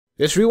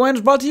This rewind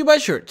is brought to you by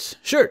shirts.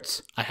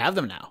 Shirts, I have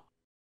them now.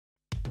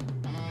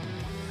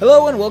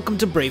 Hello and welcome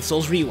to Brave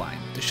Souls Rewind,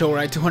 the show where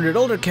I 200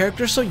 older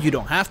characters so you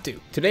don't have to.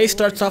 Today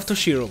starts off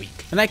Toshiro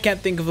week, and I can't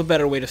think of a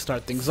better way to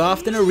start things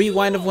off than a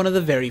rewind of one of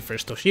the very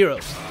first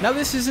Toshiros. Now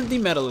this isn't the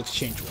metal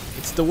exchange one,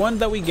 it's the one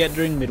that we get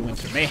during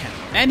Midwinter Mayhem,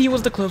 and he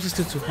was the closest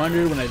to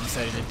 200 when I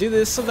decided to do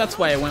this, so that's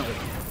why I went with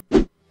him.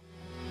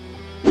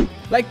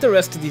 Like the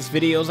rest of these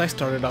videos, I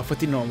started off with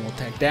the normal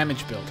attack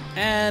damage build,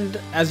 and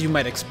as you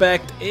might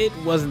expect, it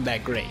wasn't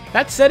that great.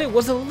 That said, it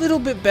was a little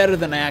bit better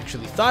than I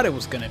actually thought it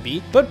was gonna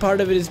be, but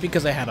part of it is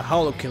because I had a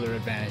Hollow Killer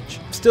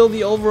advantage. Still,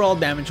 the overall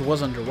damage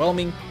was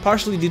underwhelming,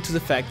 partially due to the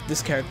fact that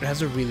this character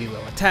has a really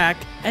low attack,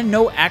 and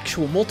no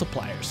actual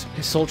multipliers.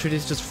 His soul trait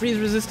is just freeze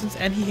resistance,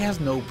 and he has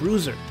no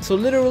bruiser. So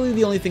literally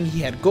the only thing he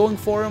had going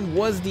for him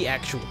was the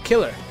actual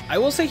killer. I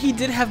will say he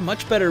did have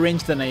much better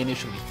range than I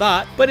initially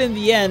thought, but in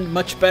the end,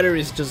 much better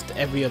is just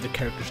every other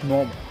character's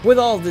normal. With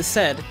all this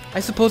said,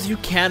 I suppose you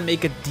can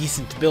make a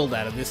decent build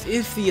out of this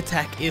if the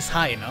attack is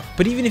high enough,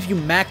 but even if you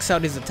max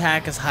out his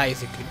attack as high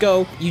as it could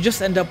go, you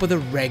just end up with a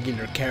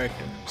regular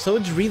character, so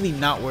it's really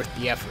not worth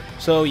the effort.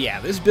 So yeah,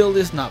 this build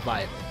is not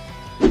viable.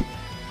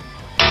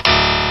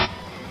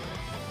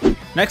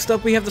 Next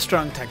up we have the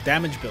strong attack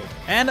damage build,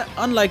 and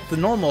unlike the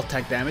normal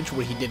attack damage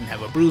where he didn't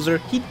have a bruiser,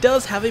 he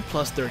does have a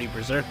plus 30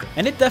 berserker,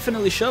 and it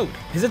definitely showed.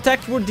 His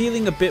attacks were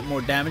dealing a bit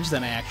more damage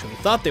than I actually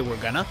thought they were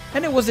gonna,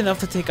 and it was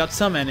enough to take out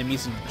some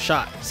enemies in one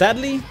shot.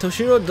 Sadly,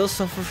 Toshiro does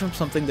suffer from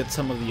something that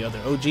some of the other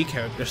OG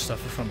characters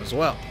suffer from as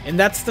well, and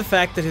that's the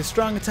fact that his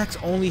strong attacks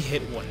only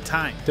hit one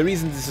time. The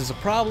reason this is a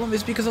problem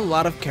is because a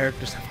lot of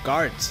characters have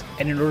guards,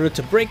 and in order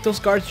to break those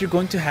guards you're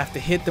going to have to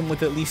hit them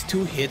with at least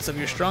 2 hits of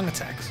your strong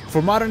attacks.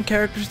 For modern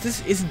characters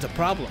this isn't a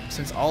problem,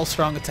 since all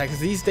strong attacks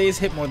these days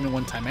hit more than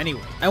one time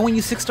anyway. And when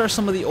you 6-star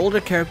some of the older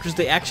characters,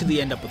 they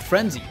actually end up with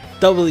Frenzy,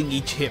 doubling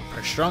each hit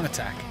per strong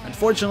attack.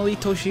 Unfortunately,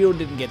 Toshiro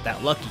didn't get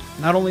that lucky.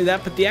 Not only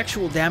that, but the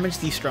actual damage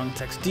these strong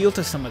attacks deal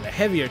to some of the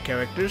heavier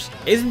characters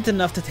isn't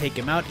enough to take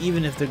him out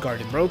even if their guard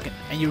is broken,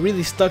 and you're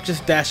really stuck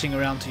just dashing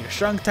around till your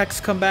strong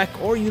attacks come back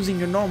or using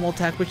your normal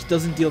attack, which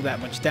doesn't deal that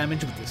much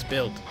damage with this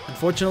build.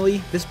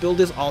 Unfortunately, this build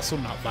is also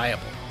not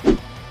viable.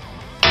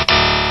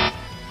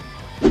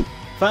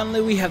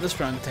 Finally, we have the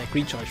strong attack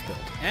recharge build,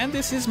 and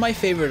this is my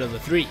favorite of the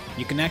 3.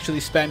 You can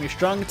actually spam your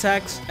strong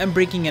attacks, and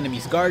breaking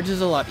enemies' guards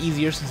is a lot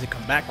easier since they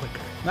come back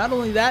quicker. Not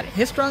only that,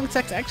 his strong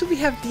attacks actually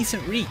have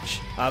decent reach.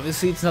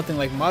 Obviously it's nothing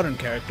like modern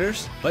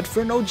characters, but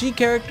for an OG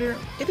character,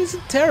 it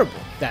isn't terrible.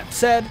 That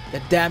said, the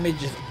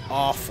damage is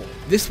awful.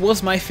 This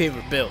was my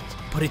favorite build,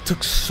 but it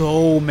took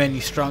so many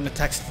strong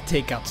attacks to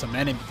take out some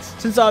enemies.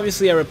 Since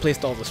obviously I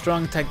replaced all the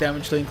strong attack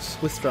damage links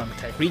with strong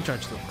attack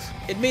recharge links.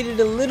 It made it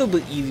a little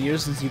bit easier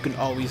since you can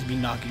always be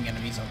knocking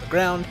enemies on the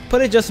ground,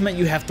 but it just meant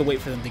you have to wait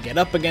for them to get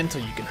up again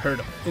till you can hurt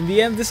them. In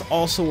the end, this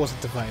also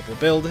wasn't a viable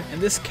build, and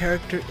this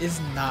character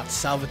is not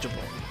salvageable.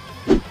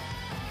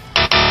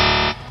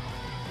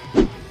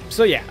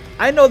 So yeah,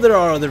 I know there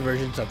are other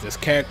versions of this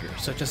character,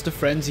 such as the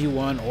Frenzy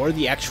one or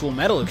the actual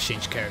Metal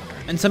Exchange character,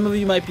 and some of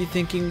you might be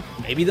thinking,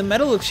 maybe the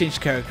Metal Exchange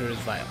character is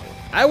viable.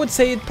 I would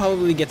say it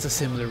probably gets a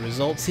similar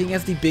result, seeing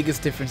as the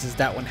biggest difference is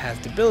that one has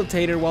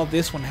Debilitator while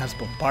this one has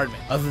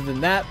Bombardment. Other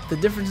than that, the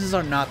differences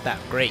are not that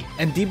great,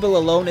 and Debil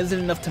alone isn't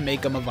enough to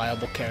make him a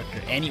viable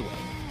character anyway.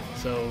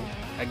 So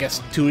I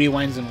guess 2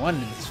 rewinds in 1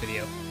 in this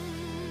video.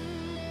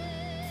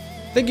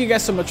 Thank you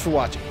guys so much for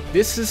watching.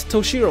 This is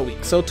Toshiro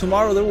week, so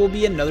tomorrow there will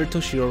be another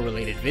Toshiro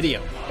related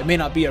video. It may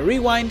not be a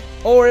rewind,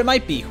 or it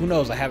might be, who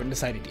knows, I haven't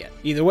decided yet.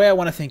 Either way, I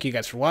want to thank you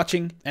guys for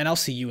watching, and I'll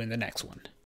see you in the next one.